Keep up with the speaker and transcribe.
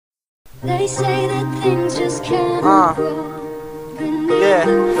They say that things just can't yeah,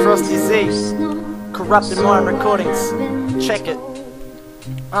 FrostyZ, corrupted mind recordings, check it.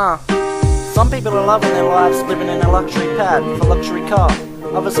 Some people are loving their lives living in a luxury pad with a luxury car.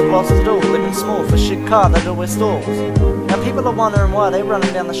 Others have lost it all, living small for shit car that always stalls. Now people are wondering why they're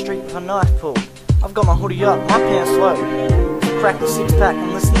running down the street with a knife pull. I've got my hoodie up, my pants low, crack the six pack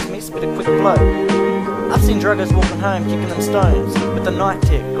and listen to me spit a quick blow. I've seen druggers walking home kicking them stones with a night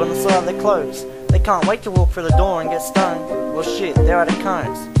tick on the side of their clothes. They can't wait to walk through the door and get stoned. Well shit, they're out of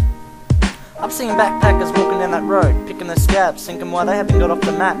cones. I've seen backpackers walking down that road, picking their scabs, thinking why they haven't got off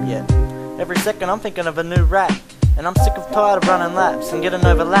the map yet. Every second I'm thinking of a new rap, and I'm sick of tired of running laps and getting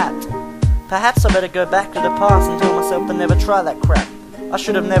overlapped. Perhaps I better go back to the past and tell myself to never try that crap. I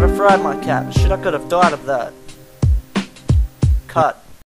should have never fried my cat, shit I could have died of that. Cut.